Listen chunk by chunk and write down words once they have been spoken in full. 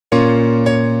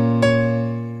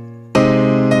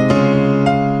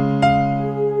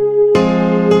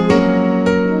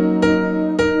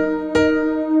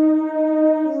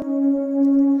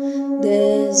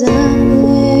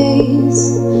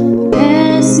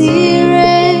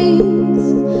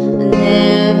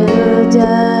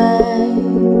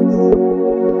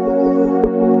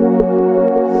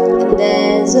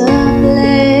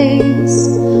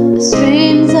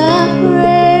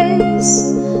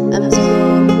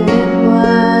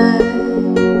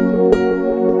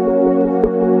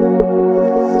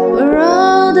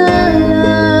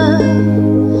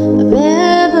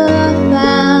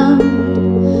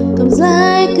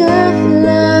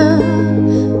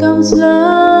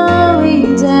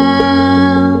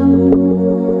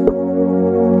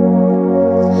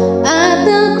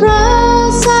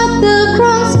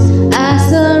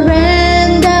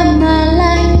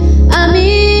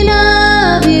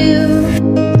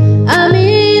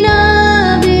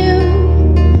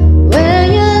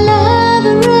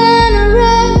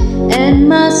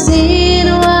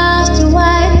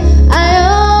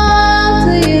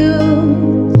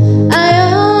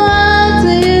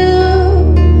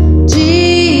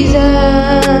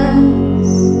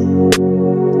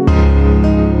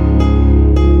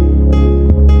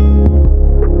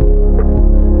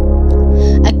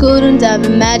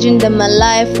imagined that my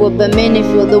life would be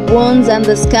meaningful. The wounds and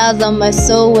the scars on my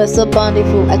soul were so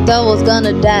bountiful. I thought I was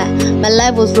gonna die, my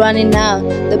life was running out.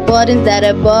 The burdens that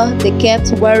I bore, they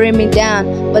kept wearing me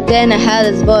down. But then I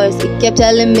heard his voice, he kept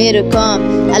telling me to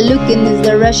come. I looked in his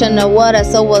direction and what I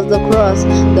saw was the cross.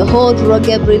 The whole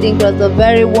rugged bleeding cross, the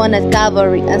very one at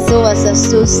Calvary. And so as I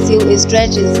stood still, he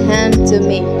stretched his hand to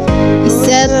me. He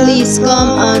said, please come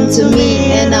unto me,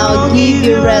 and I'll give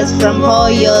you rest from all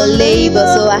your labor.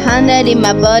 So I handed him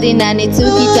my burden, and he took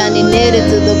it and he nailed it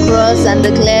to the cross and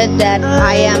declared that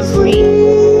I am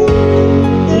free.